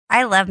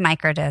I love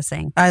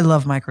microdosing. I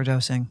love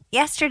microdosing.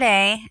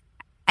 Yesterday,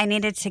 I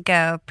needed to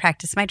go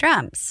practice my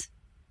drums.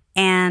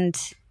 And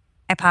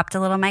I popped a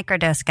little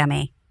microdose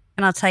gummy.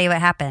 And I'll tell you what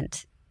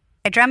happened.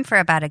 I drummed for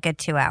about a good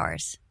 2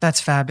 hours.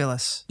 That's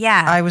fabulous.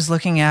 Yeah. I was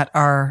looking at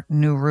our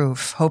new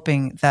roof,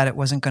 hoping that it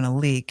wasn't going to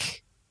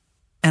leak.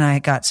 And I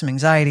got some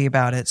anxiety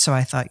about it. So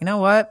I thought, you know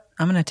what?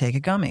 I'm going to take a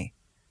gummy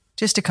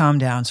just to calm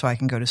down so I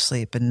can go to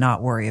sleep and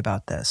not worry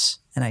about this.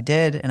 And I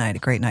did. And I had a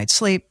great night's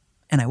sleep.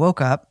 And I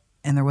woke up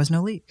and there was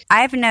no leak.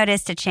 I've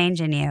noticed a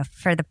change in you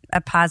for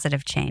a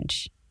positive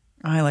change.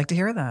 I like to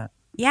hear that.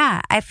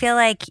 Yeah. I feel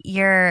like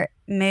your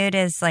mood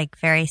is like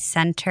very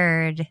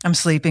centered. I'm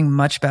sleeping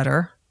much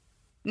better.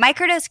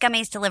 Microdose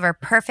gummies deliver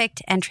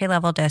perfect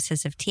entry-level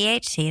doses of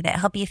THC that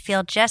help you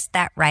feel just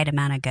that right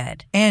amount of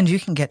good. And you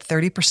can get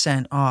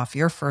 30% off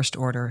your first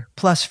order,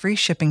 plus free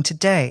shipping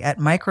today at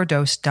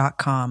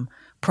microdose.com,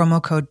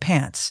 promo code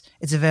PANTS.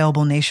 It's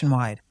available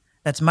nationwide.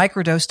 That's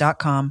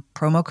microdose.com,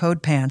 promo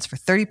code PANTS for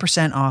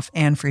 30% off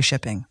and free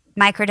shipping.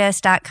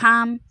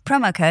 Microdose.com,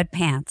 promo code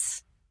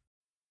PANTS.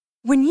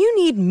 When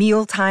you need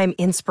mealtime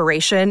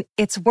inspiration,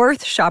 it's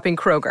worth shopping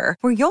Kroger,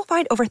 where you'll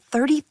find over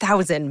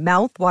 30,000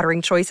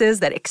 mouth-watering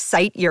choices that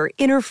excite your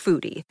inner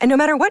foodie. And no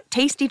matter what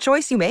tasty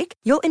choice you make,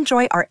 you'll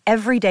enjoy our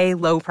everyday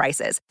low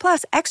prices,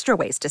 plus extra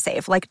ways to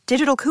save, like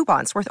digital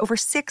coupons worth over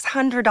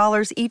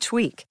 $600 each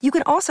week. You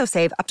can also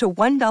save up to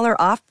 $1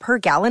 off per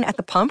gallon at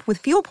the pump with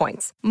fuel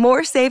points.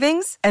 More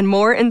savings and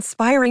more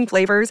inspiring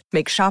flavors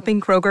make shopping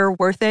Kroger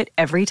worth it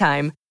every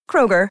time.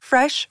 Kroger,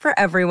 fresh for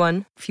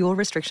everyone. Fuel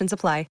restrictions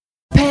apply.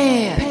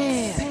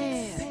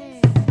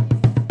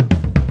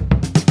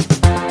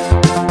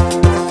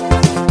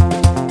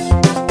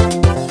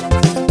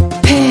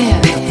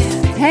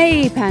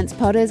 Hey, Pants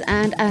Podders,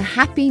 and a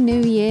happy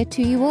new year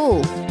to you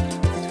all.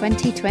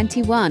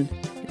 2021.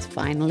 It's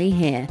finally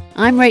here.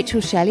 I'm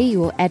Rachel Shelley,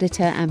 your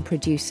editor and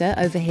producer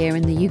over here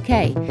in the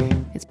UK.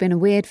 It's been a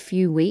weird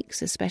few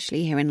weeks,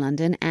 especially here in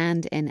London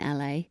and in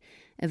LA.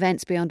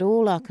 Events beyond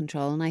all our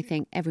control, and I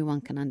think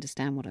everyone can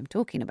understand what I'm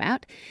talking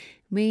about,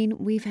 mean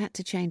we've had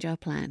to change our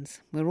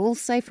plans. We're all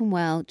safe and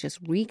well,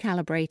 just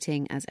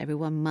recalibrating as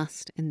everyone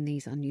must in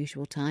these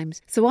unusual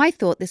times. So I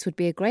thought this would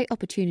be a great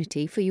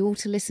opportunity for you all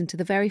to listen to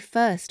the very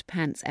first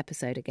Pants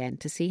episode again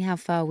to see how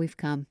far we've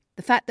come.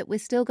 The fact that we're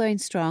still going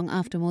strong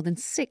after more than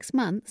 6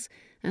 months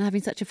and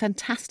having such a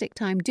fantastic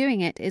time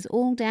doing it is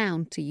all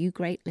down to you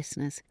great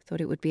listeners.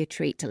 Thought it would be a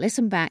treat to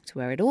listen back to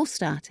where it all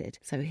started.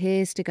 So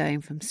here's to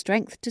going from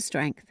strength to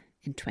strength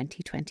in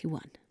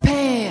 2021.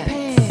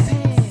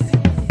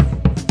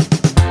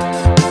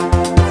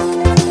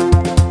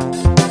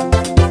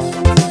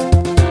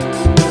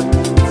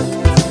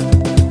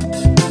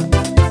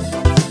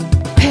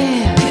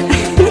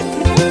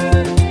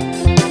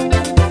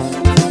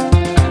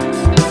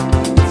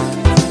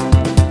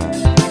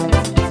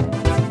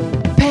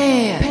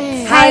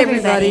 Hi,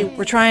 everybody.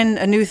 We're trying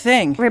a new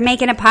thing. We're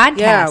making a podcast.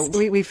 Yeah,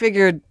 we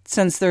figured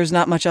since there's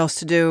not much else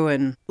to do,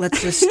 and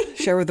let's just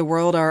share with the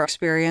world our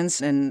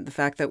experience and the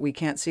fact that we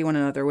can't see one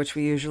another, which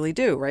we usually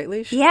do, right,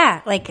 Leash?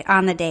 Yeah, like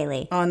on the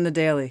daily. On the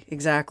daily,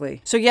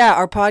 exactly. So yeah,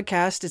 our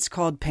podcast, it's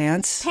called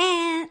Pants.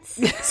 Pants.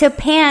 So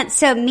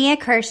Mia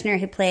Kirshner,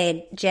 who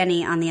played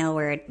Jenny on the L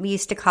Word, we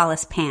used to call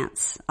us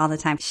Pants all the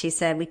time. She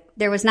said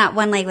there was not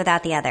one leg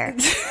without the other.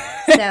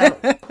 So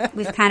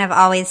we've kind of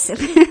always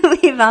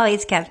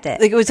kept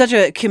it. Like, it was such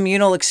a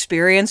communal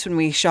experience when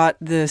we shot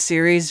the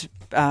series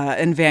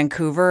in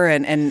Vancouver,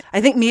 and I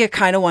think Mia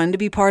kind of wanted to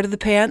be part of the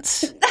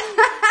Pants.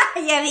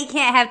 Yeah, he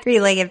can't have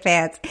 3-legged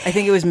pants. I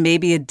think it was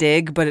maybe a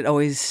dig, but it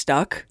always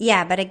stuck.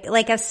 Yeah, but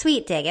like a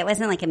sweet dig. It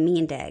wasn't like a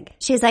mean dig.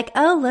 She's like,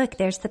 oh, look,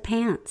 there's the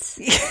pants.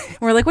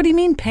 We're like, what do you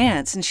mean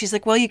pants? And she's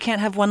like, well, you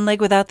can't have one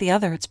leg without the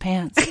other. It's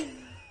pants.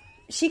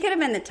 She could have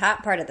been the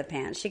top part of the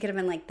pants. She could have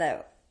been like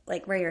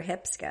where your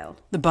hips go.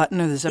 The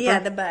button or the zipper? Yeah,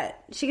 the butt.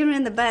 She could have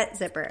been the butt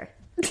zipper.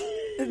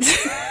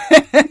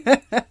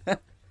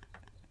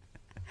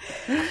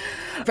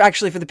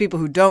 Actually, for the people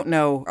who don't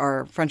know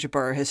our friendship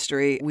or our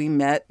history, we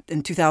met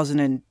in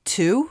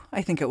 2002,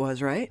 I think it was,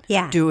 right?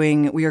 Yeah.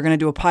 We were going to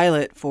do a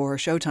pilot for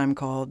Showtime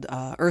called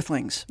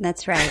Earthlings.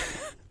 That's right.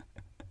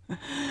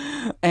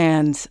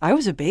 And I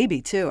was a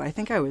baby, too. I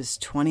think I was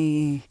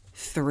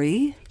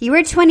 23. You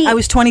were 20. I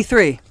was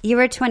 23. You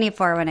were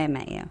 24 when I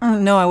met you.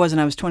 No, I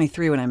wasn't. I was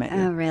 23 when I met you.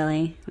 Oh,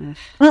 really?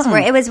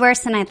 It was worse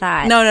than I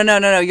thought.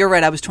 No. You're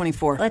right. I was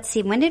 24. Let's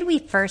see. When did we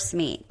first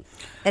meet?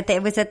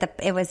 It was at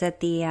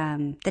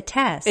the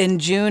test in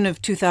June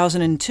of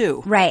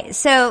 2002. Right.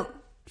 So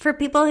for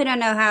people who don't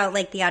know how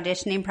like the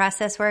auditioning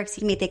process works,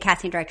 you meet the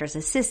casting director's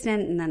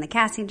assistant and then the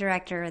casting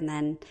director, and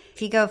then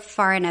if you go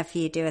far enough,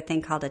 you do a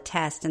thing called a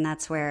test, and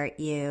that's where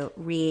you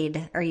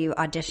read or you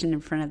audition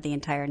in front of the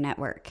entire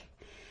network.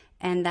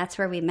 And that's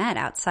where we met,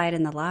 outside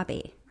in the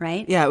lobby,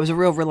 right? Yeah, it was a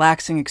real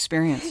relaxing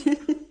experience.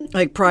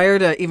 Like, prior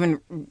to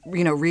even,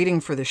 reading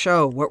for the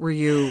show, what were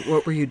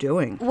you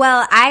doing?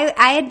 Well, I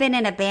had been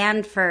in a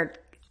band for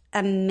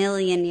a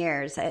million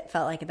years, it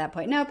felt like at that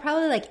point. No,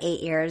 probably like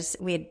 8 years.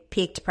 We had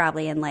peaked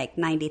probably in like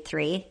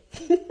 93.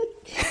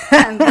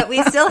 But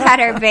we still had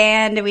our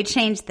band, and we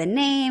changed the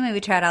name, and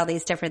we tried all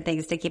these different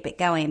things to keep it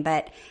going.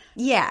 But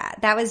yeah,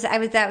 that was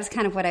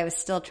kind of what I was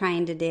still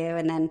trying to do.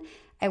 And then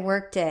I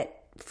worked at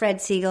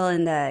Fred Siegel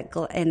in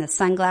the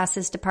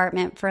sunglasses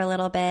department for a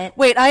little bit.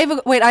 Wait, I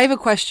have a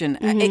question.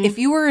 If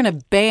you were in a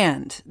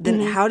band, then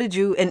how did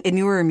you? And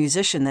you were a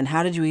musician, then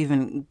how did you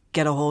even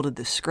get a hold of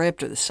the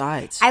script or the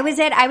sides? I was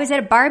at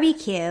a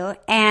barbecue,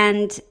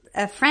 and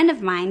a friend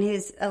of mine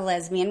who's a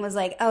lesbian was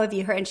like, "Oh, have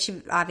you heard?" And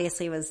she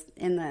obviously was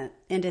in the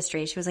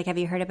industry. She was like, "Have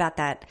you heard about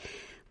that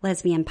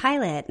lesbian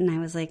pilot?" And I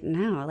was like,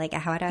 "No, like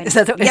how would I?" Is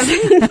that it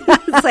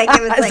was like,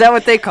 is that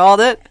what they called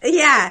it?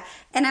 Yeah.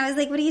 And I was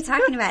like, "What are you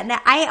talking about?" And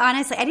I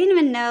honestly didn't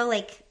even know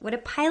like what a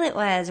pilot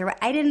was, or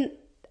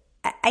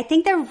I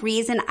think the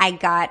reason I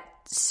got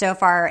so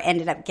far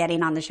ended up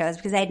getting on the show is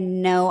because I had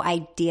no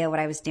idea what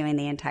I was doing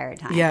the entire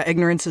time. Yeah,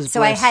 ignorance is bliss.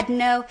 So I had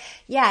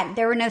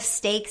there were no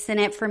stakes in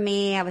it for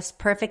me. I was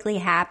perfectly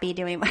happy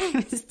doing what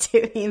I was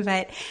doing.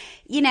 But,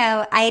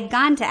 I had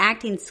gone to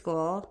acting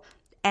school,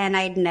 and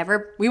I'd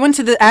never... We went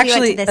to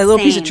a little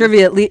piece of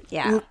trivia.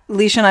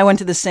 Leisha and I went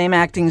to the same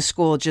acting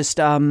school, just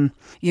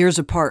years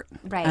apart.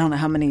 Right. I don't know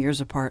how many years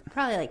apart.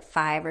 Probably like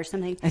 5 or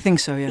something. I think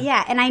so, yeah.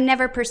 Yeah, and I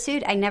never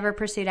pursued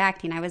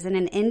acting. I was in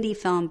an indie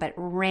film, but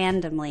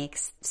randomly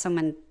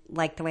someone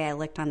liked the way I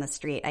looked on the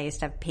street. I used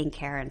to have pink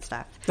hair and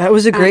stuff. That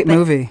was a great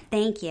movie.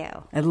 Thank you.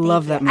 I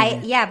love that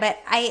movie. But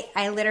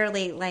I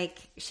literally,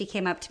 she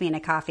came up to me in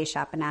a coffee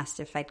shop and asked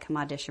if I'd come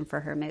audition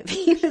for her movie.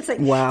 It was like,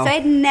 wow. So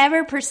I'd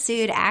never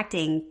pursued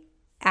acting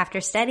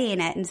after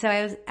studying it. And so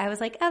I was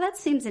like, oh, that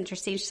seems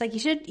interesting. She's like,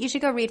 you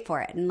should go read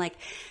for it. And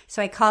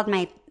so I called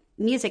my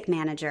music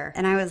manager,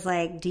 and I was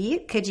like,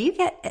 could you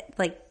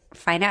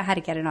find out how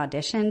to get an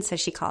audition? So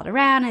she called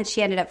around, and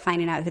she ended up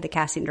finding out who the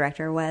casting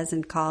director was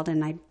and called,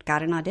 and I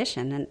got an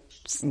audition, and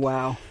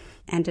wow,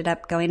 ended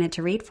up going in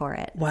to read for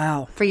it.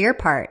 Wow. For your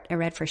part, I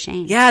read for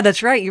Shane. Yeah,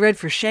 that's right. You read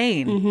for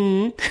Shane.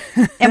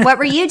 Mm-hmm. And what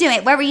were you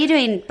doing? What were you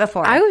doing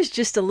before? I was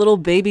just a little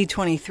baby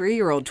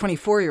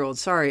 24-year-old,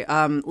 sorry,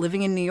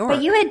 living in New York.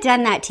 But you had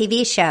done that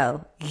TV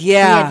show.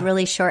 Yeah. You had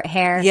really short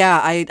hair. Yeah,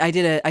 I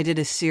did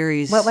a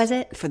series. What was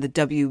it? For the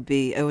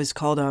WB. It was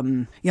called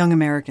Young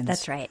Americans.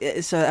 That's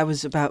right. So that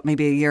was about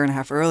maybe a year and a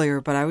half earlier,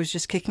 but I was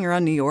just kicking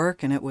around New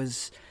York, and it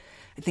was,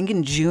 I think,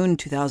 in June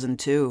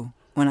 2002.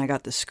 When I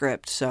got the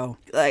script. So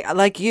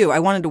like you, I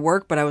wanted to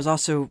work, but I was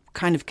also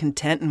kind of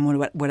content in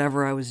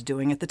whatever I was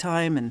doing at the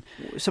time. And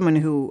someone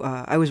who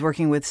I was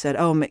working with said,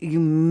 "Oh, you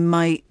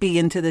might be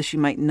into this, you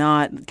might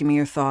not. Give me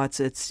your thoughts.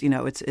 It's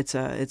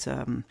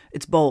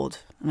it's bold."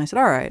 And I said,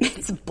 "All right."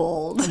 It's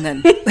bold. And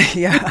then,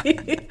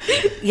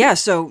 yeah.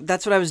 So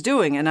that's what I was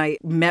doing. And I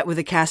met with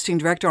a casting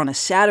director on a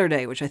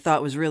Saturday, which I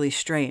thought was really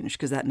strange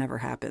because that never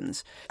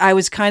happens. I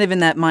was kind of in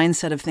that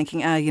mindset of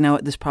thinking,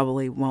 this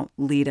probably won't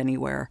lead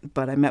anywhere.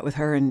 But I met with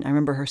her, and I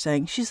remember her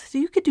saying, "She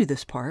said, you could do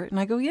this part." And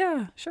I go,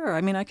 "Yeah, sure.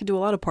 I mean, I could do a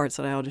lot of parts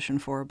that I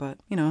auditioned for, but,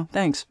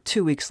 thanks."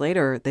 2 weeks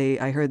later,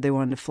 I heard they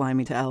wanted to fly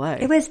me to LA.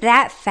 It was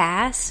that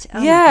fast?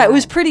 Oh yeah, it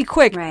was pretty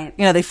quick. Right.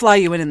 They fly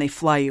you in and they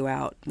fly you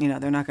out.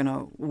 They're not going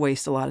to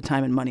waste a lot of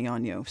time and money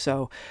on you.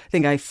 So I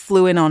think I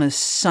flew in on a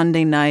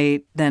Sunday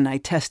night, then I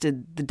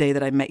tested the day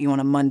that I met you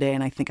on a Monday,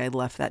 and I think I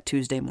left that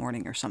Tuesday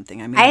morning or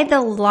something. I had the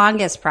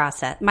longest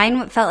process.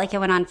 Mine felt like it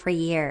went on for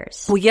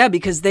years. Well, yeah,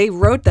 because they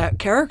wrote that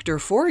character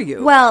for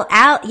you. Well,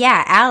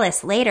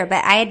 Alice later,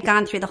 but I had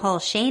gone through the whole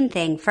Shane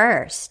thing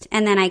first,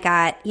 and then I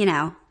got,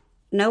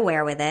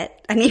 nowhere with it.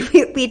 I mean,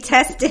 we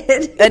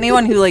tested.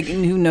 Anyone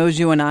who knows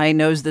you and I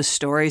knows this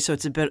story, so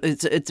it's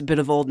a bit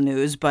of old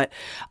news. But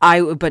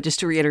just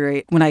to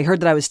reiterate, when I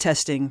heard that I was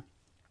testing,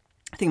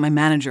 I think my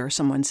manager or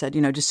someone said,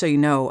 just so you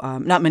know,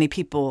 not many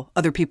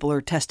other people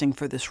are testing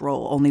for this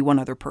role. Only one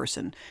other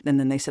person. And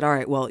then they said, "All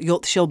right, well,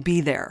 she'll be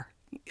there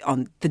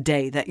on the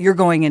day that you're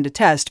going in to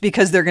test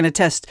because they're going to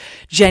test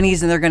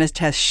Jenny's and they're going to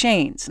test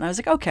Shane's." And I was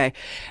like, okay.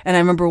 And I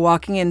remember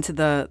walking into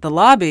the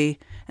lobby,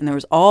 and there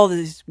was all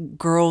these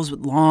girls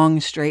with long,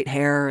 straight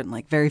hair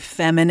and very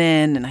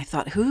feminine. And I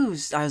thought, I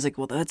was like,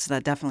 well, that's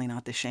definitely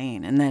not the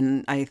Shane. And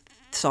then I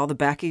saw the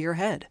back of your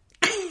head.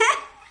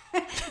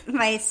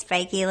 My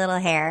spiky little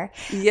hair.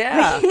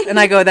 Yeah. And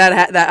I go,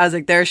 that I was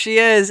like, there she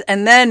is.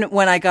 And then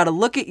when I got a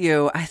look at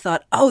you, I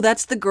thought, oh,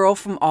 that's the girl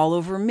from All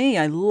Over Me.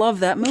 I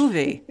love that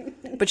movie.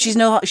 But she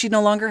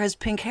no longer has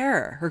pink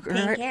hair.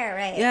 Pink hair,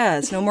 right. Yeah,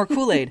 it's no more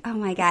Kool-Aid. Oh,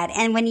 my God.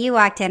 And when you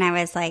walked in, I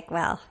was like,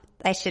 well,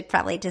 I should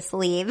probably just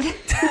leave.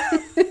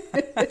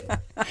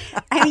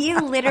 I mean, you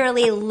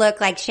literally look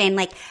like Shane.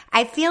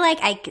 I feel like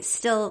I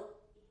still,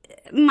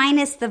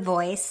 minus the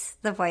voice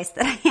that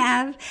I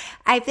have,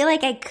 I feel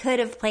like I could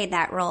have played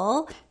that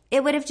role.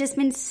 It would have just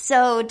been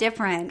so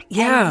different.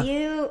 Yeah.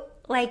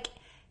 And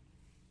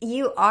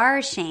you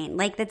are Shane.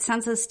 That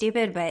sounds so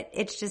stupid, but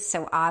it's just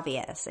so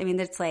obvious. I mean,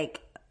 it's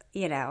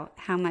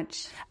how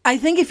much. I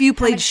think if you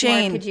played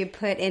Shane, more could you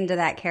put into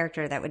that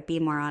character that would be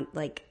more on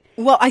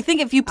Well, I think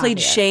if you played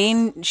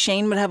obvious.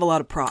 Shane would have a lot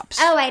of props.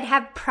 Oh, I'd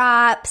have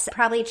props.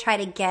 Probably try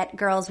to get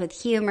girls with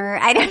humor.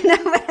 I don't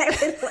know what I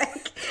would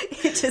like.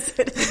 It just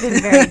would have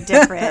been very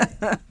different.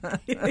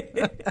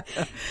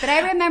 But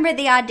I remember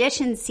the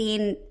audition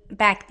scene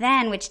back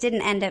then, which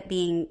didn't end up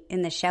being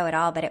in the show at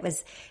all, but it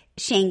was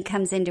Shane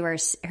comes into her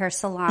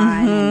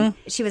salon and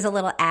she was a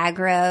little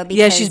aggro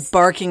because she's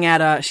barking at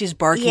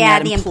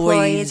the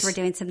employees were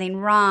doing something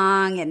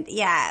wrong, and it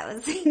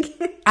was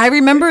I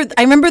remember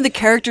the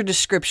character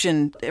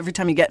description. Every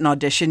time you get an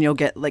audition, you'll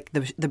get like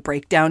the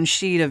breakdown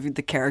sheet of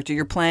the character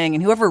you're playing,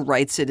 and whoever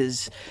writes it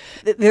is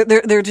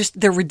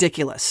they're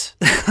ridiculous.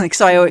 Like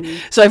so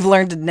I've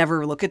learned to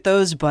never look at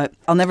those, but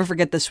I'll never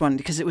forget this one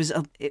because it was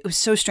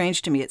so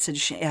strange to me. It said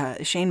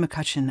Shane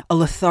McCutcheon, a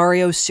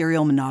Lothario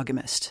serial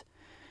monogamist.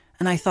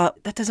 And I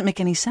thought, that doesn't make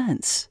any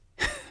sense.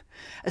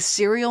 A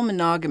serial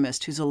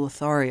monogamist who's a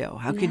Lothario.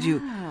 How could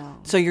you?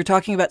 So you're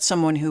talking about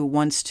someone who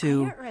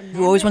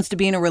who always wants to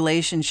be in a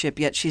relationship,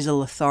 yet she's a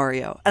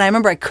Lothario. And I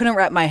remember I couldn't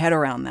wrap my head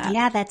around that.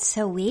 Yeah, that's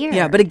so weird.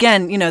 Yeah, but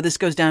again, this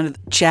goes down to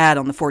Chad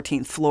on the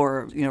 14th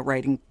floor,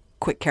 writing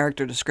quick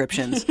character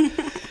descriptions.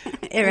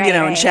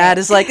 And Chad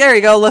is like, there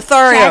you go,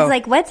 Lothario. Chad's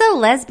like, what's a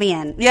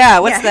lesbian? Yeah,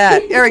 what's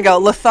that? There we go,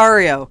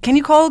 Lothario. Can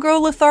you call a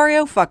girl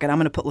Lothario? Fuck it, I'm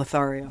going to put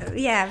Lothario.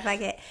 Yeah, fuck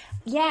it.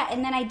 Yeah,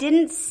 and then I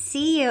didn't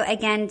see you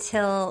again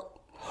till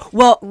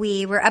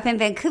we were up in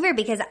Vancouver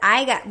because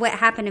what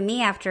happened to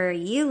me after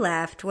you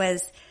left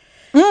was,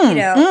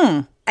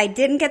 I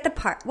didn't get the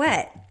part.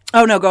 What?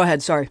 Oh, no, go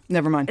ahead. Sorry.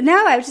 Never mind.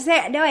 No, I was just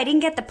saying, I didn't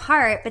get the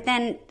part, but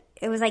then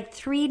it was like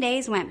 3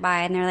 days went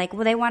by and they're like,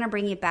 well, they want to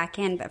bring you back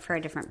in, but for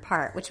a different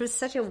part, which was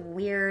such a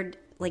weird,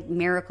 like,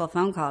 miracle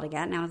phone call to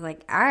get. And I was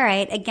like, all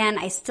right. Again,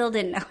 I still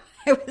didn't know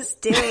I was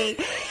doing.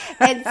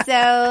 And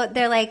so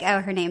they're like,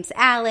 oh, her name's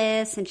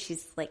Alice and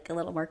she's like a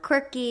little more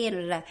quirky and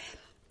blah, blah.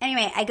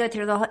 Anyway, I go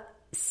through the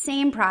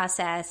same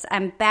process.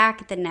 I'm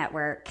back at the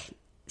network,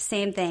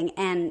 same thing.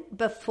 And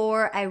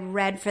before I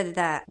read for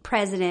the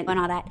president and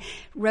all that,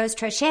 Rose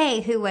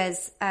Trochet, who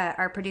was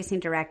our producing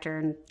director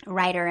and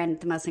writer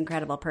and the most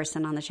incredible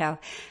person on the show.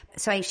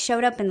 So I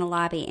showed up in the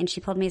lobby and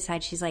she pulled me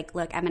aside. She's like,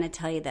 look, I'm going to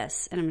tell you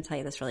this, and I'm going to tell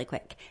you this really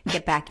quick.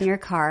 Get back in your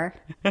car.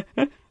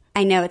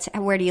 I know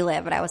where do you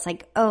live? But I was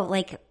like, oh,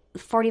 like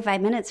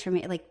 45 minutes from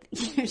me. Like,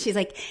 she's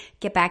like,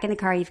 get back in the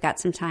car. You've got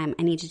some time.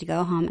 I need you to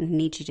go home and I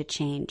need you to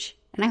change.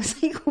 And I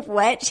was like,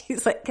 what?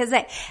 She's like, because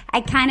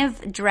I kind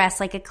of dressed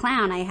like a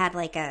clown. I had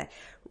like a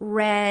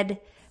red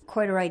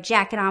corduroy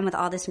jacket on with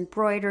all this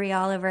embroidery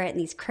all over it and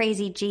these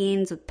crazy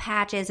jeans with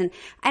patches. And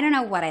I don't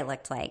know what I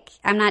looked like.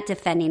 I'm not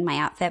defending my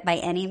outfit by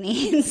any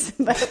means,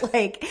 but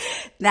like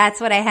that's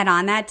what I had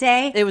on that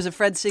day. It was a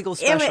Fred Siegel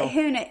special.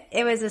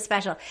 It was a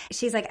special.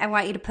 She's like, I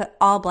want you to put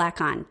all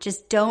black on.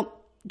 Just don't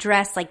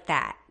dress like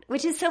that.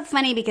 Which is so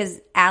funny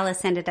because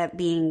Alice ended up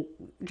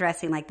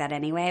dressing like that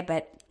anyway.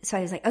 But so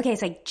I was like, okay,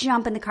 so I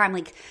jump in the car. I'm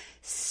like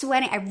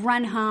sweating. I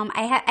run home.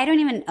 I don't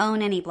even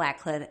own any black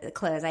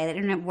clothes. I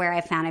don't know where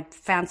I found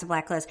some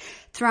black clothes.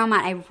 Throw them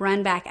on. I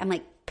run back. I'm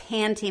like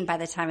panting by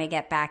the time I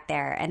get back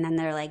there. And then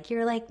they're like,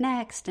 you're like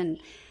next. And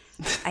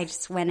I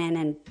just went in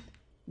and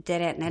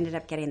did it and ended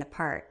up getting the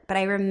part. But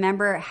I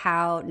remember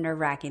how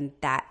nerve-wracking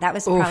that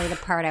was probably the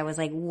part I was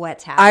like,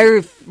 what's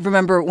happening? I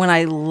remember when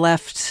I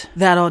left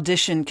that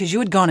audition, because you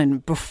had gone in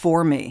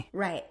before me.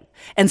 Right.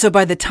 And so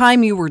by the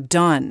time you were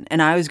done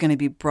and I was going to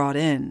be brought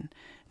in,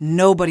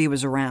 nobody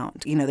was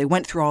around. They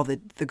went through all the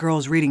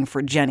girls reading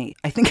for Jenny.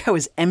 I think I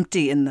was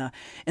empty in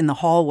the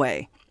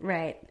hallway.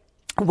 Right.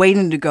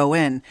 Waiting to go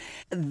in.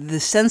 The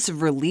sense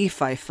of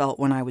relief I felt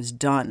when I was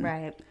done.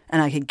 Right.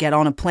 And I could get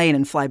on a plane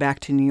and fly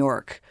back to New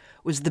York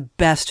was the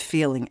best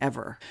feeling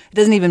ever. It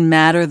doesn't even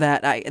matter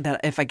that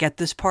if I get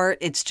this part,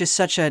 it's just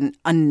such an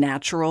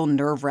unnatural,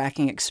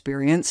 nerve-wracking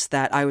experience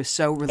that I was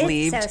so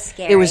relieved. It's so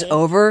scary. It was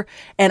over.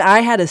 And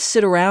I had to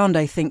sit around,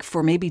 I think,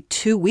 for maybe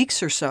 2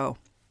 weeks or so,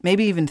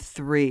 maybe even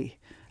 3,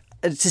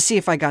 to see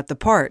if I got the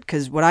part.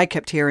 Because what I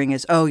kept hearing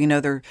is,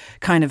 they're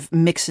kind of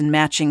mix and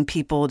matching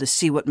people to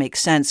see what makes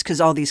sense, because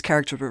all these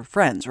characters were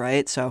friends,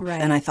 right? So,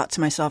 and I thought to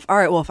myself, all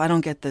right, well, if I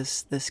don't get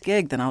this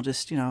gig, then I'll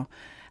just,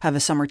 have a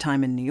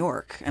summertime in New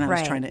York. And I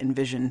was trying to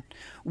envision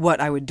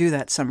what I would do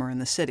that summer in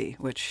the city,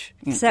 which...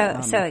 So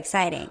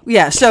exciting.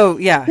 Yeah,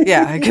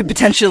 I could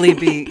potentially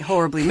be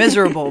horribly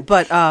miserable.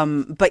 But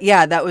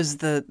yeah, that was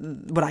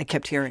what I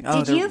kept hearing. They're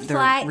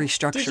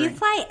restructuring. Did you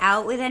fly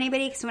out with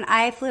anybody? Because when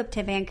I flew up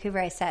to Vancouver,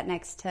 I sat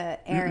next to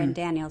Erin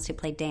Daniels, who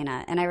played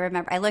Dana. And I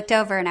remember, I looked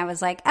over and I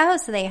was like, oh,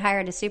 so they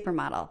hired a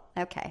supermodel.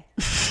 Okay.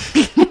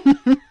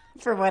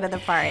 For one of the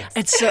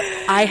parts.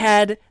 I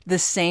had the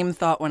same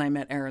thought when I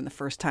met Erin the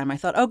first time. I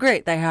thought, oh,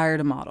 great, they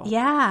hired a model.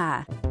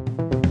 Yeah.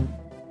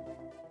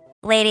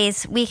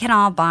 Ladies, we can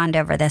all bond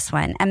over this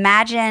one.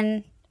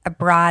 Imagine a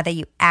bra that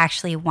you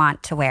actually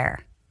want to wear.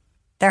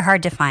 They're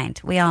hard to find.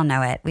 We all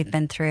know it. We've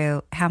been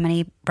through how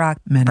many bra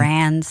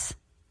brands?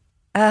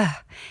 Ugh.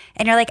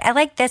 And you're like, I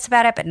like this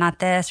about it, but not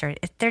this, or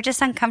they're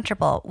just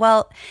uncomfortable.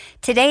 Well,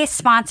 today's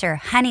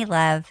sponsor,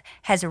 Honeylove,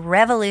 has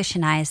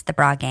revolutionized the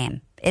bra game.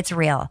 It's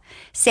real.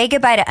 Say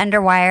goodbye to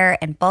underwire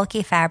and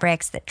bulky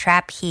fabrics that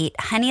trap heat.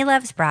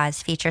 Honeylove's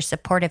bras feature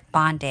supportive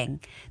bonding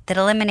that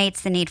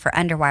eliminates the need for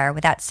underwire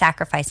without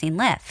sacrificing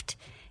lift.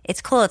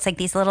 It's cool. It's like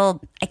these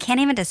little, I can't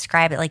even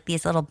describe it, like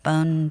these little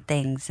bone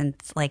things. And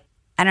it's like,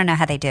 I don't know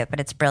how they do it, but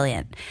it's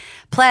brilliant.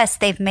 Plus,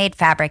 they've made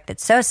fabric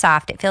that's so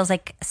soft, it feels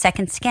like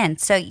second skin.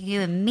 So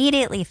you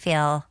immediately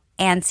feel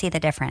and see the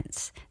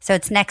difference. So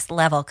it's next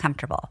level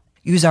comfortable.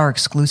 Use our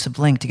exclusive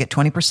link to get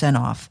 20%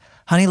 off,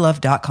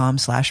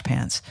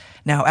 honeylove.com/pants.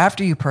 Now,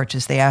 after you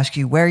purchase, they ask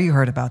you where you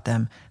heard about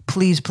them.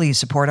 Please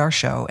support our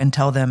show and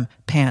tell them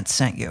Pants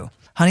sent you.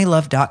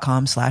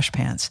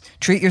 honeylove.com/pants.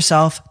 Treat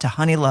yourself to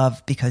Honey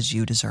Love because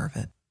you deserve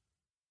it.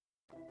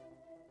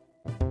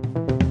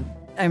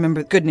 I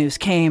remember good news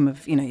came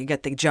of, you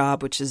get the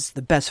job, which is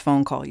the best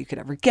phone call you could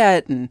ever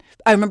get. And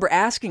I remember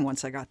asking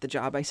once I got the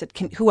job, I said,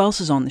 who else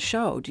is on the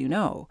show? Do you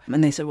know?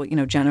 And they said, well,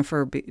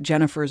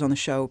 Jennifer's on the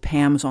show.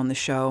 Pam's on the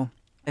show.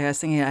 I was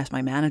thinking, I asked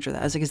my manager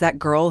that. I was like, is that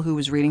girl who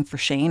was reading for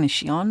Shane, is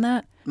she on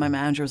that? My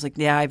manager was like,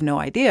 yeah, I have no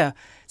idea.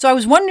 So I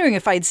was wondering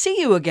if I'd see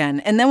you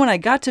again. And then when I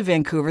got to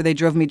Vancouver, they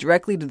drove me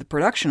directly to the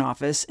production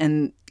office,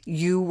 and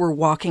you were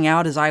walking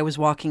out as I was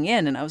walking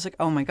in. And I was like,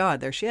 oh my God,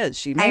 there she is.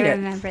 She made it. I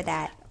remember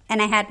that.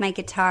 And I had my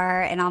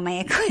guitar and all my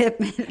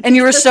equipment. And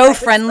you were so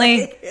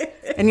friendly.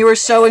 And you were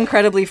so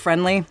incredibly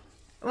friendly.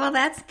 Well,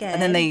 that's good.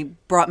 And then they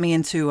brought me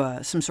into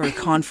some sort of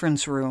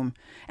conference room.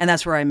 And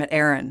that's where I met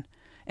Erin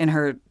in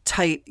her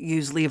tight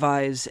used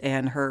Levi's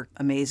and her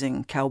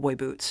amazing cowboy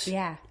boots.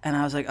 Yeah. And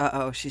I was like,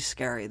 uh-oh, she's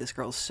scary. This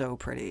girl's so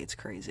pretty. It's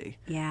crazy.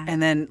 Yeah.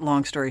 And then,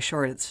 long story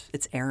short,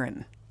 it's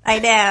Erin. I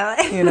know.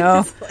 You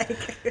know?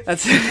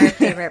 That's our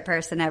favorite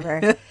person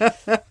ever.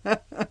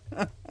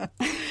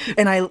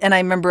 And I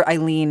remember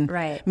Eileen,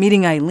 right,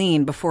 meeting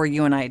Eileen before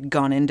you and I had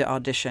gone into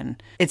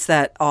audition. It's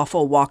that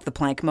awful walk the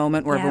plank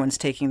moment where everyone's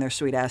taking their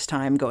sweet ass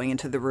time going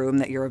into the room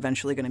that you're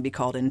eventually going to be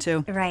called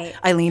into. Right.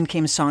 Eileen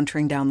came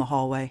sauntering down the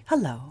hallway.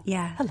 Hello.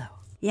 Yeah. Hello.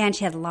 Yeah, and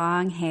she had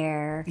long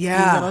hair.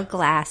 Yeah. And little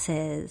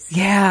glasses.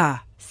 Yeah.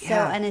 So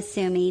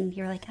unassuming.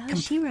 You're like, oh,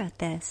 she wrote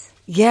this.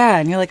 Yeah,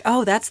 and you're like,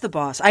 oh, that's the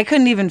boss. I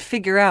couldn't even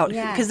figure out,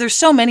 because there's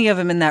so many of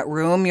them in that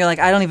room. You're like,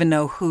 I don't even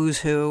know who's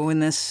who in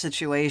this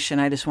situation.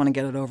 I just want to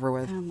get it over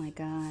with. Oh, my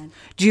God.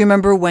 Do you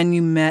remember when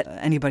you met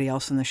anybody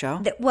else in the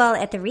show? Well,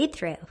 at the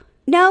read-through.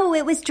 No,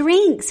 it was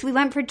drinks. We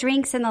went for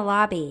drinks in the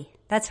lobby.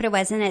 That's what it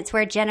was, and it's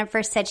where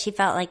Jennifer said she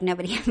felt like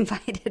nobody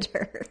invited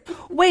her.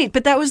 Wait,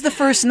 but that was the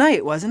first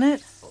night, wasn't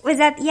it? Was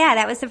that? Yeah,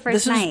 that was the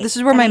first night. This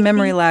is where my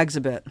memory lags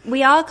a bit.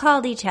 We all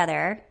called each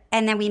other,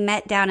 and then we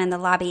met down in the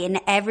lobby, and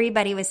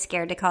everybody was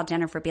scared to call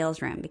Jennifer Beals'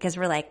 room because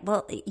we're like,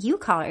 well, you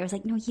call her. I was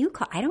like, no, you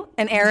call. I don't.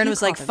 And Erin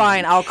was like,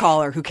 fine, I'll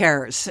call her. Who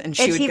cares? And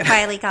she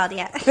finally called,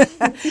 yeah.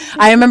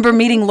 I remember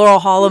meeting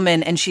Laurel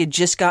Holloman, and she had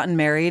just gotten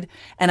married,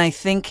 and I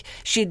think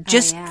she had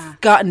just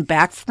gotten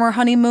back from her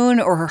honeymoon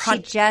or her She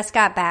just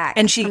got back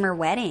from her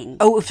wedding.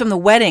 Oh, from the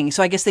wedding.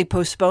 So I guess they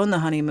postponed the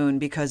honeymoon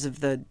because of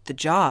the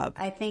job.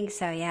 I think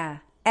so, yeah.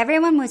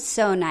 Everyone was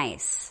so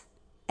nice,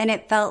 and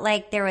it felt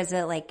like there was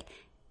a like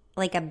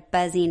a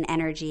buzzing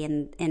energy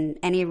in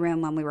any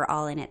room when we were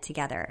all in it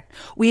together.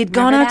 We had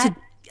gone out to.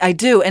 I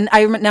do, and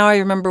I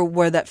remember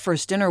where that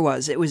first dinner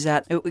was. It was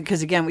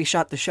because again we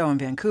shot the show in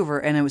Vancouver,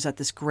 and it was at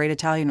this great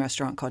Italian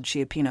restaurant called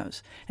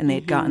Chiapino's, and they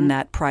had gotten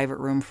that private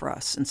room for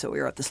us, and so we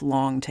were at this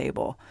long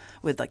table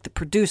with like the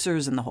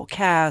producers and the whole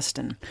cast.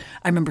 And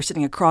I remember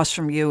sitting across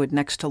from you and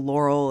next to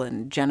Laurel,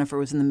 and Jennifer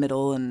was in the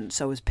middle, and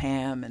so was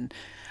Pam, and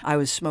I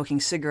was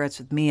smoking cigarettes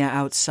with Mia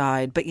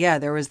outside. But yeah,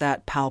 there was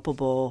that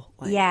palpable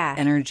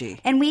energy.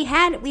 And we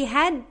had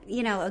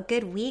a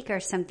good week or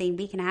something,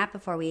 week and a half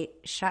before we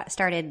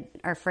started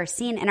our first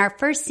scene. And our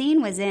first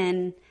scene was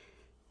in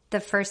the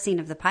first scene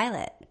of the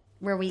pilot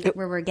where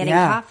we're getting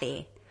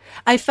coffee.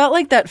 I felt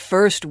like that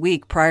first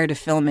week prior to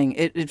filming,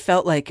 it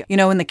felt like,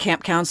 when the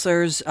camp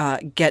counselors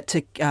get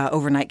to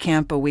overnight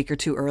camp a week or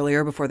two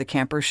earlier before the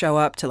campers show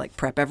up to like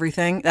prep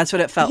everything. That's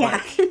what it felt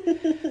like.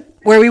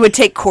 Where we would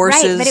take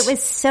courses. Right, but it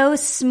was so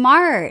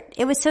smart.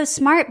 It was so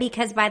smart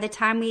because by the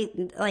time we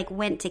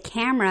went to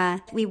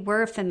camera, we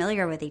were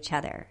familiar with each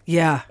other.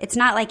 Yeah. It's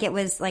not like it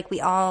was like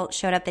we all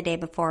showed up the day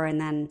before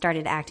and then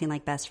started acting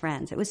like best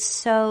friends. It was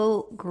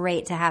so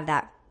great to have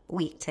that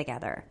week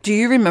together. Do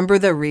you remember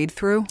the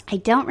read-through? I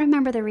don't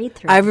remember the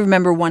read-through. I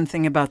remember one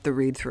thing about the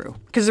read-through.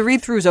 Because the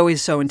read-through is always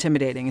so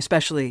intimidating,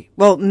 especially,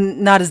 well,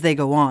 not as they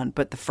go on,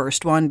 but the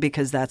first one,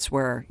 because that's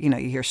where, you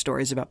hear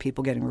stories about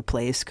people getting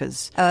replaced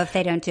because... Oh, if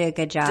they don't do a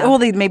good job. Well,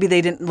 maybe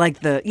they didn't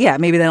like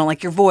maybe they don't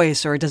like your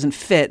voice or it doesn't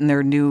fit in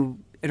their new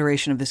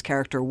iteration of this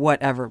character,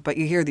 whatever. But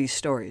you hear these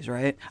stories,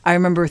 right? I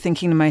remember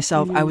thinking to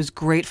myself, I was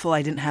grateful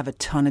I didn't have a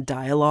ton of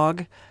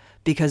dialogue,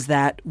 because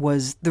that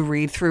was the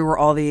read-through where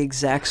all the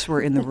execs were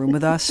in the room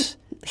with us,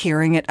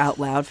 hearing it out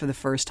loud for the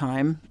first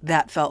time.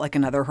 That felt like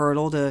another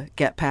hurdle to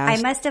get past.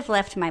 I must have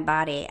left my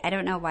body. I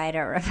don't know why I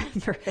don't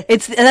remember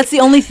it. That's the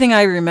only thing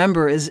I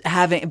remember is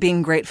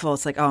being grateful.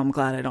 It's like, oh, I'm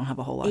glad I don't have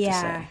a whole lot to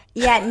say.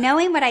 Yeah,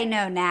 knowing what I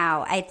know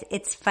now,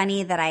 it's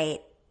funny that I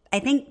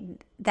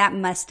think that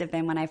must have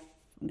been when I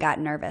got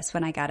nervous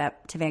when I got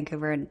up to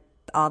Vancouver and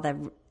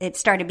it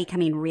started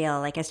becoming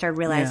real. Like I started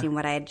realizing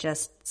what I had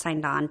just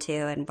signed on to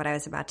and what I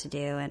was about to do.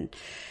 And,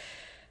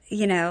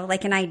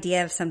 like an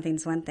idea of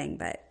something's one thing,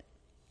 but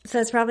So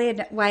it's probably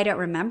why I don't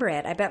remember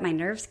it. I bet my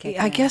nerves kicked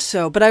in. I guess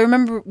so. But I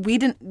remember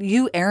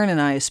Aaron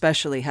and I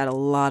especially had a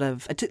lot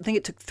of, I think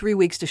it took 3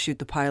 weeks to shoot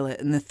the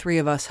pilot, and the three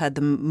of us had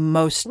the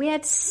most. We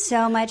had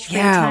so much free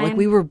time. Like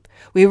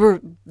we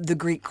were the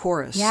Greek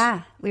chorus.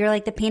 Yeah. We were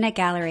like the peanut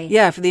gallery.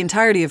 Yeah, for the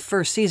entirety of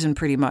first season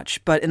pretty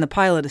much. But in the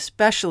pilot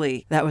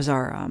especially, that was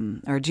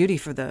our duty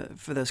for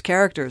those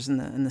characters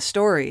in the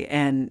story.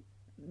 And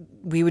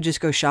we would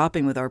just go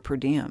shopping with our per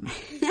diem.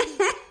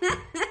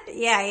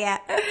 Yeah.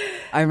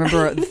 I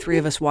remember the three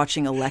of us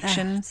watching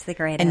Election. It's the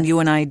greatest. And you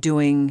and I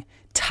doing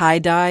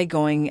tie-dye,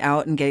 going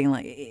out and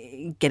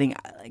getting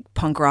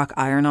punk rock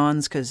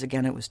iron-ons, because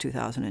again it was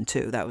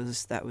 2002. That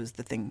was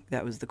the thing.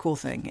 That was the cool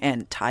thing.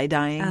 And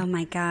tie-dyeing. Oh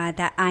my God,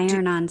 that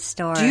iron-on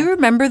store. Do you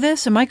remember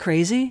this? Am I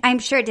crazy? I'm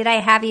sure. Did I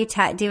have you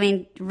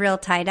doing real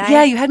tie-dye?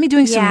 Yeah, you had me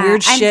doing some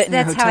weird shit in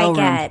your hotel room.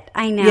 That's how I get.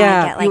 I know.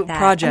 Yeah, I get like that.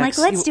 Projects.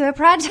 I'm like, let's do a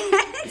project.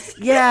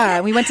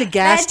 Yeah, we went to Gastown.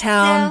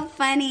 That's so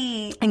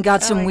funny. And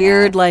got some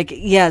weird,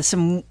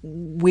 some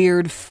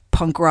weird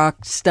punk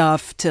rock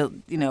stuff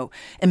to,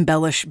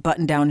 embellish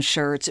button-down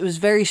shirts. It was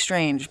very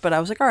strange, but I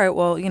was like, all right,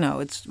 well,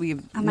 we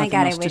have Oh my nothing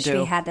God, I else to wish do.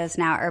 we had those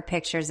now, or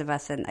pictures of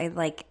us, and I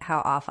like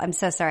how awful. I'm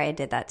so sorry I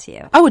did that to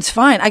you. Oh, it's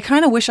fine. I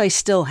kind of wish I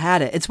still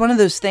had it. It's one of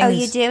those things. Oh,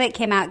 you do? It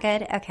came out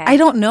good? Okay. I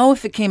don't know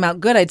if it came out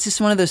good. It's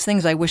just one of those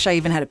things I wish I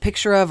even had a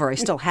picture of, or I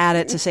still had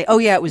it to say, oh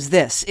yeah, it was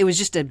this. It was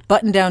just a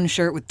button-down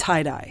shirt with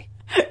tie-dye.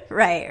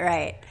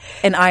 Right.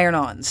 And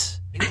iron-ons.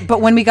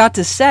 But when we got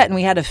to set and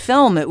we had to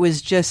film, it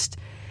was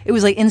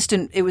like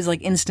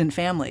instant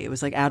family. It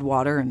was like add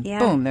water and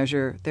boom, there's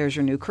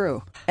your new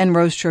crew. And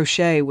Rose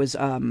Trochet was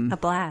a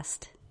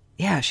blast.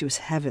 Yeah, she was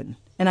heaven.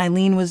 And I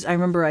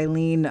remember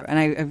Eileen, and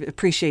I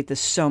appreciate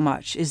this so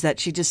much, is that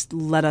she just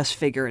let us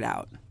figure it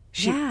out.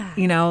 She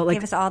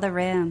gave us all the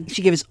room.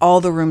 She gave us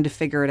all the room to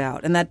figure it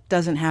out, and that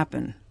doesn't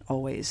happen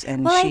always.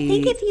 And I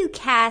think if you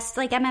cast,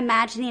 I'm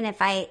imagining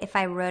if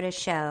I wrote a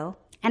show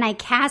and I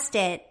cast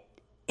it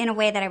in a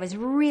way that I was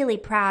really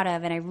proud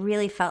of, and I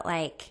really felt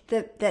like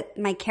that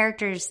my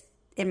characters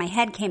in my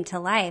head came to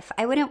life,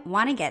 I wouldn't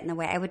want to get in the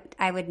way.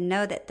 I would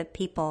know that the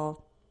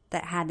people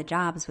that had the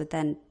jobs would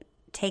then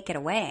take it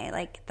away.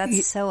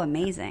 That's so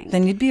amazing.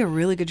 Then you'd be a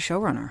really good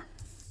showrunner.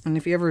 And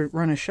if you ever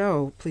run a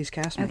show, please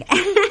cast me.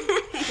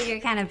 Okay.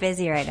 You're kind of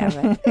busy right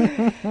now.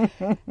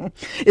 But.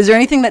 Is there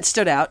anything that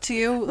stood out to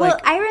you? Well,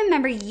 I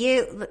remember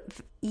you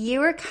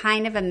were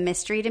kind of a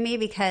mystery to me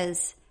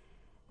because,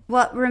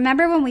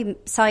 remember when we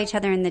saw each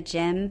other in the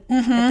gym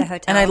at the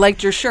hotel? And I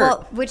liked your shirt.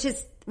 Well,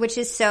 which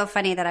is so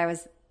funny that I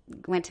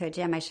went to a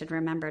gym. I should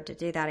remember to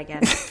do that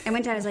again. I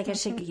went down, I was like, I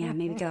should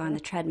maybe go on the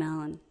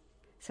treadmill. And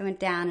so I went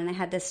down and I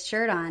had this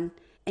shirt on,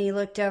 and you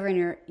looked over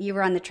and you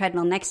were on the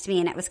treadmill next to me,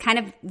 and it was kind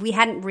of, we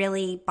hadn't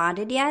really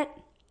bonded yet.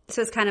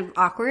 So it was kind of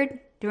awkward.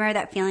 Do you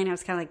remember that feeling? I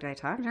was kind of like, do I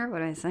talk to her? What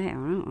do I say? I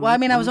don't know. Well, I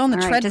mean, I was on the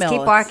treadmill. Just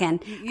keep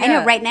walking. Yeah. I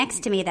know, right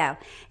next to me, though.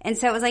 And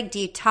so it was like, do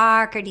you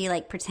talk or do you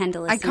pretend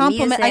to listen to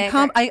music?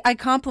 I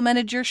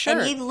complimented your shirt.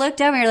 And you looked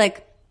over and you're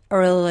like, I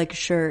really like a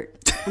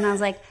shirt. And I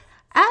was like,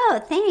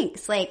 oh,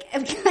 thanks. I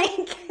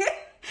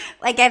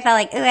felt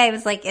like, ooh, I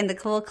was in the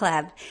cool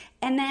club.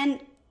 And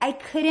then I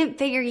couldn't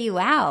figure you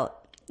out.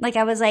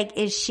 I was like,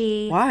 is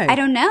she? Why? I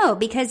don't know,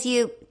 because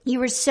you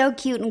were so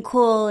cute and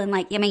cool,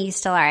 and you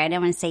still are. I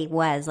don't want to say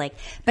was but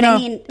no, I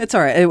mean, it's all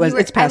right.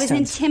 It's past tense. I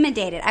was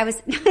intimidated. No,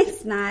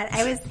 it's not.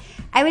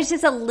 I was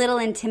just a little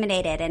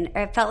intimidated, and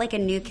I felt like a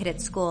new kid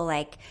at school.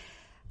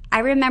 I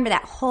remember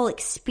that whole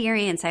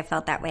experience. I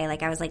felt that way.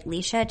 I was like,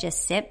 Leisha,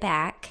 just sit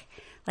back,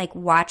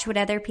 watch what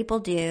other people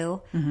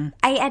do. Mm-hmm.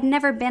 I had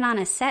never been on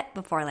a set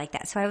before like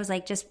that, so I was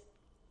like, just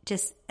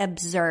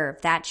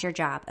observe. That's your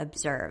job.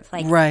 Observe.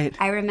 Right.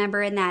 I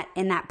remember in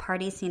that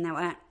party scene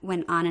that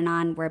went on and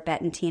on, where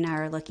Bette and Tina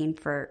are looking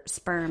for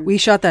sperm. We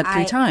shot that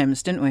 3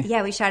 times, didn't we?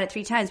 Yeah, we shot it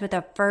 3 times. But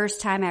the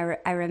first time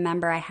I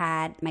remember I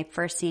had my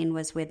first scene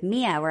was with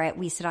Mia, where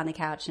we sit on the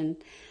couch and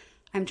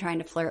I'm trying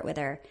to flirt with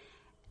her,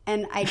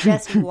 and I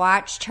just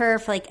watched her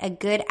for a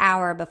good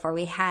hour before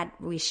we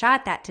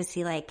shot that to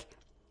see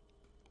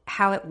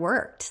how it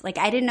worked.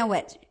 I didn't know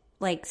what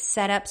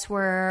setups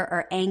were,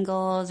 or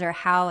angles, or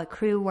how a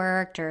crew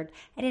worked, or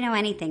I didn't know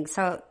anything.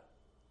 So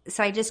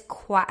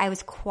I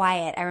was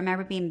quiet. I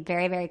remember being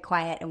very, very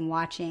quiet and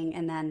watching,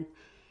 and then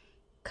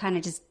kind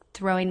of just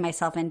throwing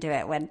myself into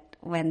it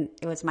when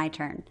it was my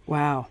turn.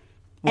 Wow.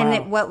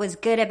 And what was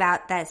good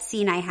about that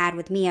scene I had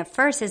with Mia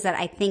first is that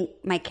I think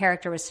my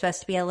character was supposed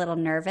to be a little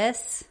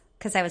nervous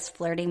because I was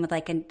flirting with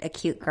a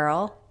cute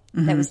girl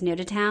that was new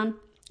to town.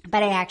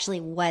 But I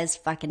actually was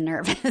fucking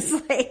nervous.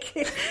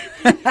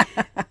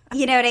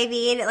 You know what I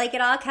mean?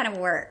 It all kind of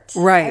worked.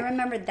 Right. I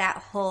remember that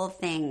whole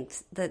thing.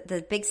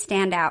 The big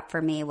standout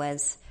for me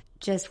was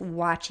just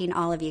watching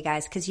all of you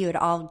guys, because you had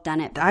all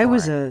done it before. I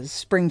was a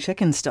spring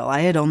chicken still. I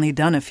had only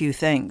done a few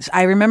things.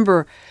 I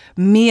remember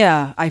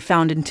Mia I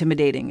found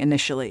intimidating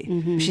initially.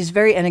 Mm-hmm. She's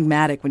very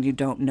enigmatic when you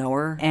don't know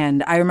her.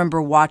 And I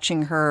remember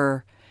watching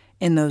her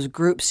in those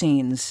group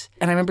scenes.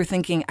 And I remember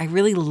thinking, I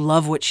really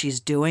love what she's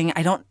doing.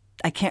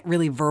 I can't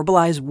really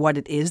verbalize what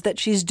it is that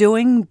she's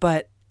doing,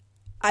 but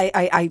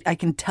I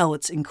can tell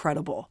it's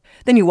incredible.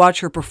 Then you watch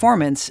her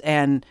performance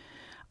and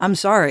I'm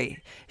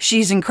sorry,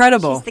 she's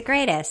incredible. She's the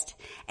greatest.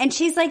 And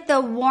she's like the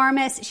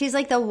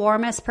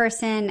warmest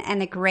person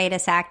and the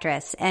greatest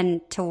actress.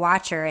 And to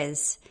watch her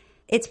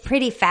it's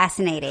pretty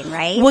fascinating,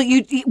 right? Well,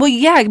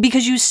 yeah,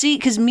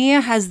 because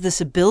Mia has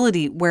this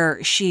ability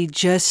where she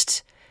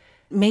just,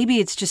 maybe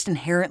it's just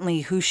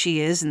inherently who she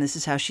is and this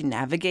is how she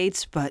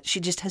navigates, but she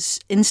just has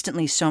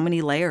instantly so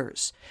many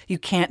layers. You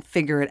can't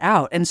figure it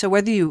out. And so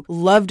whether you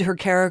loved her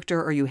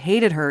character or you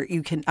hated her,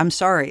 I'm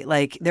sorry,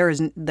 like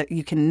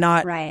you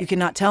cannot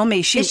tell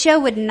me the show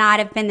would not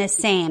have been the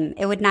same.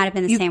 It would not have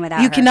been the same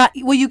without her.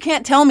 You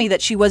can't tell me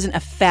that she wasn't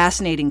a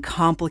fascinating,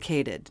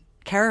 complicated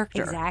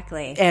character.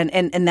 Exactly.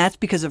 And that's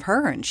because of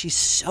her, and she's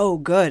so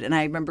good. And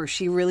I remember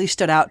she really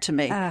stood out to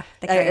me. The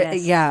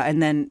greatest. Yeah,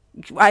 and then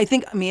I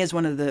think Mia's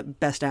one of the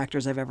best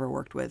actors I've ever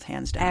worked with,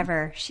 hands down.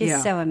 Ever.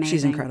 She's so amazing.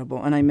 She's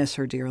incredible, and I miss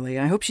her dearly.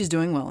 I hope she's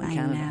doing well in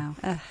Canada. I know.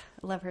 Ugh,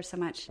 I love her so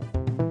much.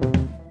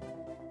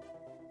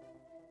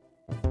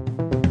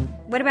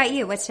 What about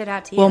you? What stood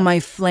out to you? Well,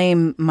 my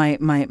flame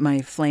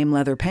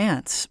leather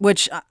pants,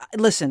 which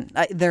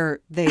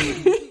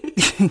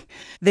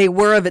they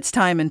were of its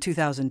time in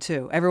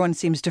 2002. Everyone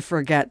seems to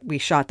forget we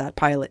shot that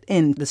pilot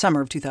in the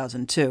summer of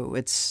 2002.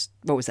 It's,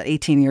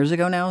 18 years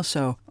ago now?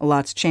 So a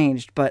lot's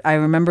changed. But I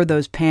remember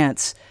those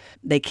pants.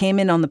 They came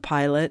in on the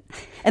pilot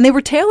and they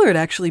were tailored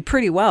actually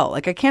pretty well.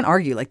 Like, I can't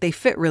argue. Like, they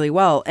fit really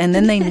well. And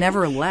then they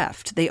never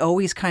left. They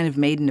always kind of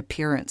made an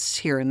appearance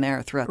here and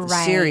there throughout the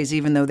series,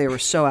 even though they were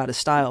so out of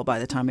style by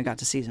the time we got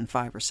to season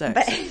 5 or 6.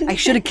 But I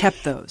should have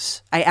kept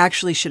those. I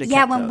actually should have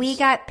kept those.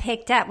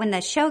 Yeah, when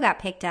the show got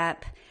picked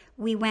up,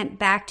 we went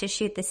back to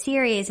shoot the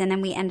series, and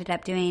then we ended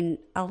up doing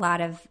a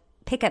lot of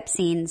pickup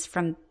scenes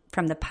from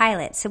the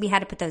pilot. So we had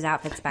to put those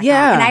outfits back on.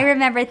 And I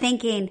remember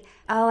thinking,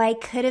 I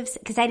could have,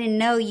 because I didn't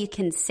know you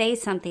can say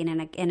something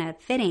in a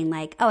fitting,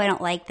 like, I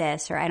don't like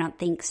this, or I don't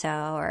think so,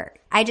 or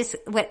I just,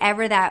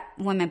 whatever that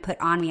woman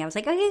put on me, I was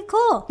like, okay,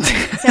 cool.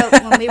 So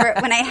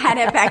when I had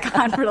it back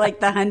on for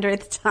like the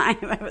 100th time,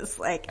 I was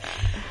like,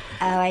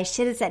 I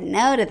should have said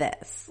no to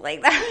this.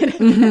 Like,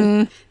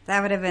 that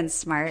would have been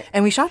smart.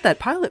 And we shot that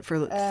pilot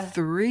for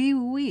 3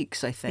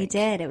 weeks, I think. We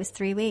did. It was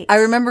 3 weeks. I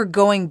remember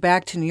going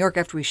back to New York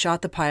after we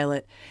shot the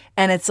pilot,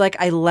 and it's like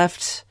I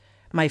left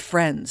my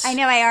friends. I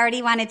know. I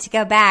already wanted to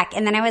go back.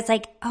 And then I was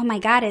like, oh my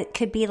God, it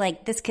could be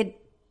like, this could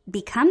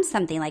become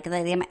something like, and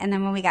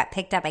then when we got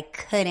picked up, I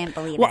couldn't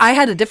believe it. Well, I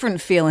had a different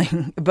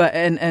feeling, but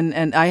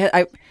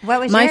I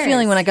what was my yours?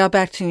 feeling when I got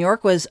back to New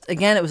York was,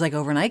 again, it was like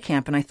overnight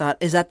camp, and I thought,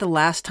 is that the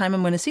last time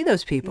I'm going to see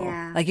those people?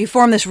 Yeah. Like, you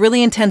form this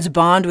really intense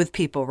bond with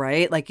people,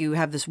 right? Like, you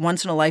have this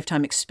once in a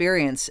lifetime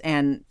experience,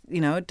 and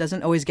it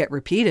doesn't always get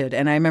repeated.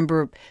 And I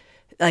remember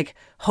like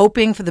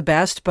hoping for the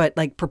best, but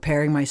like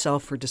preparing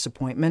myself for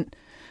disappointment.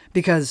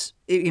 Because,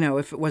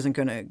 if it wasn't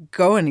going to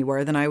go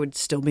anywhere, then I would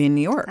still be in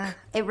New York.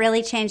 It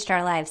really changed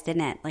our lives,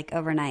 didn't it? Like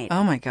overnight.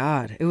 Oh, my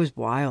God. It was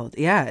wild.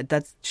 Yeah,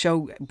 that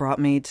show brought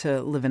me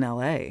to live in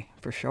L.A.,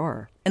 for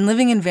sure. And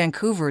living in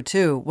Vancouver,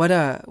 too. What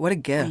a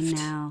gift.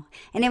 I know.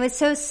 And it was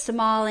so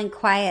small and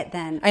quiet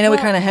then. I know we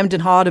kind of hemmed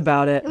and hawed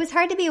about it. It was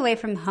hard to be away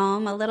from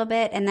home a little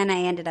bit, and then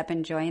I ended up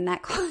enjoying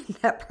that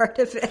part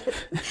of it.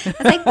 I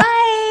was like,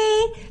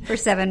 bye, for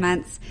 7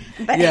 months.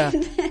 But yeah.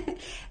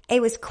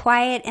 It was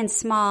quiet and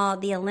small.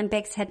 The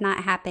Olympics had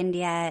not happened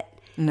yet.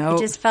 No. It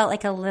just felt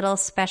like a little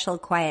special,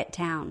 quiet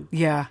town.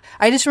 Yeah.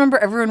 I just remember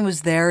everyone was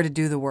there to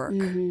do the work.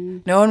 Mm-hmm.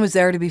 No one was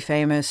there to be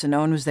famous, and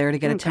no one was there to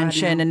get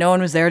attention, God, no. and no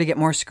one was there to get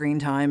more screen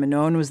time, and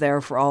no one was there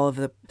for all of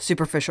the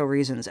superficial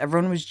reasons.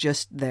 Everyone was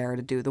just there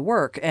to do the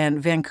work. And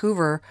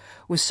Vancouver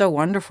was so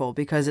wonderful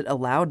because it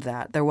allowed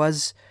that. There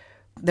was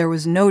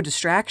no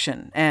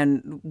distraction,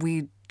 and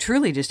we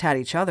truly just had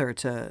each other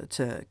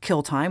to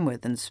kill time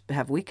with and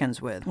have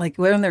weekends with. Like,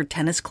 when there were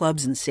tennis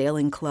clubs and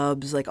sailing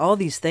clubs, like all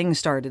these things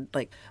started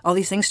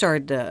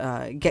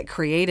to get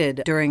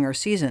created during our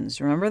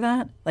seasons. Remember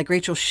that? Like,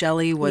 Rachel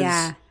Shelley was...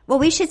 Yeah. Well,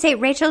 we should say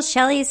Rachel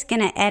Shelley's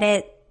going to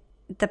edit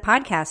the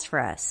podcast for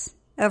us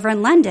over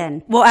in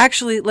London. Well,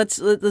 actually, let's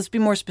be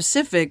more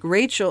specific.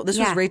 This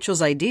was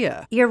Rachel's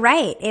idea. You're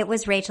right. It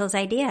was Rachel's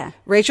idea.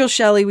 Rachel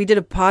Shelley, we did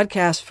a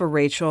podcast for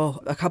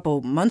Rachel a couple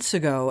months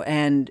ago,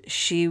 and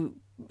she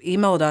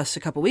emailed us a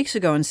couple weeks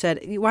ago and said,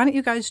 why don't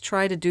you guys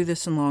try to do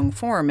this in long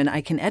form, and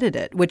I can edit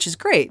it, which is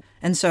great.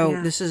 And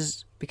so this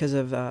is because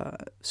of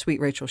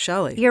sweet Rachel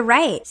Shelley. You're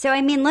right. So,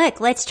 I mean,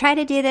 look, let's try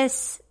to do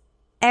this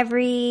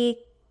every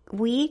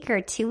week or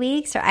 2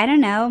 weeks, or I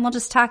don't know, and we'll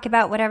just talk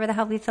about whatever the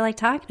hell we feel like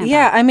talking about.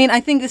 Yeah, I mean, I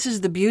think this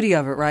is the beauty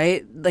of it,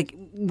 right? Like,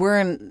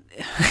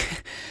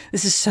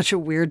 this is such a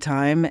weird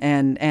time,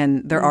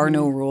 and there are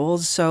no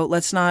rules, so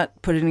let's not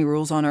put any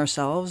rules on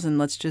ourselves, and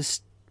let's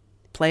just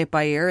play it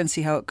by ear and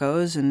see how it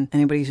goes. And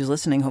anybody who's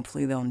listening,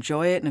 hopefully they'll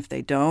enjoy it. And if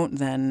they don't,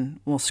 then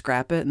we'll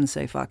scrap it and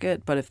say fuck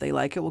it. But if they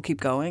like it, we'll keep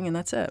going, and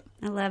that's it.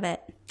 I love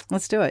it.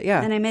 Let's do it,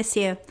 yeah. And I miss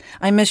you.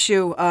 I miss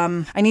you.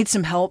 I need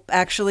some help,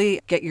 actually.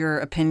 Get your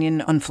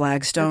opinion on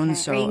flagstones. Okay.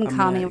 So or you can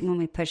call me when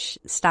we push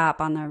stop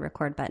on the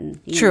record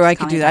button. True, I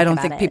could do that. I don't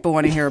think people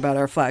want to hear about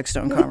our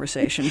flagstone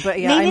conversation. But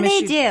yeah, maybe I miss they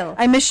you. do.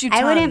 I miss you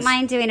tons. I wouldn't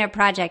mind doing a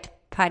project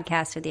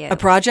podcast with you. A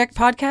project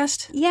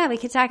podcast? Yeah, we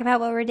could talk about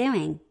what we're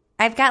doing.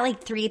 I've got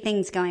like 3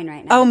 things going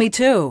right now. Oh, me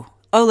too.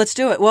 Oh, let's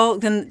do it. Well,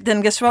 then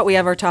guess what? We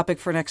have our topic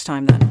for next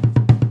time then.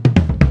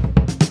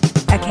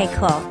 Okay,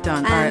 cool.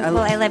 Done. All right.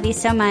 I love you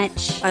so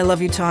much. I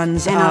love you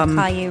tons. And I'll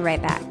call you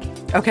right back.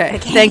 Okay.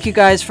 Thank you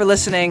guys for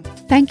listening.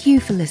 Thank you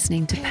for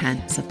listening to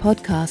Pants, a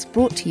podcast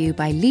brought to you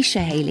by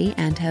Leisha Haley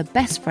and her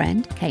best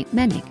friend, Kate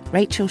Menig.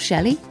 Rachel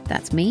Shelley,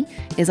 that's me,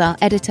 is our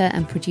editor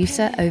and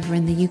producer over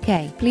in the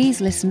UK. Please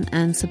listen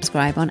and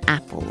subscribe on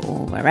Apple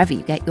or wherever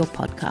you get your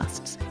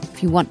podcasts.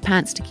 If you want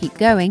Pants to keep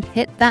going,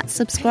 hit that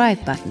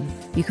subscribe button.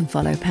 You can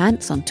follow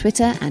Pants on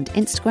Twitter and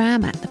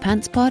Instagram at The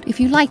Pants Pod. If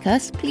you like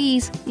us,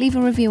 please leave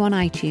a review on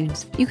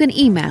iTunes. You can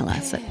email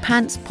us at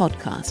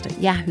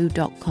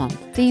pantspodcast@yahoo.com.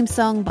 Theme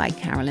song by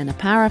Carolina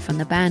Parra from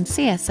the band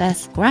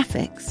CSS.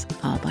 Graphics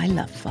are by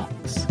Love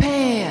Fox.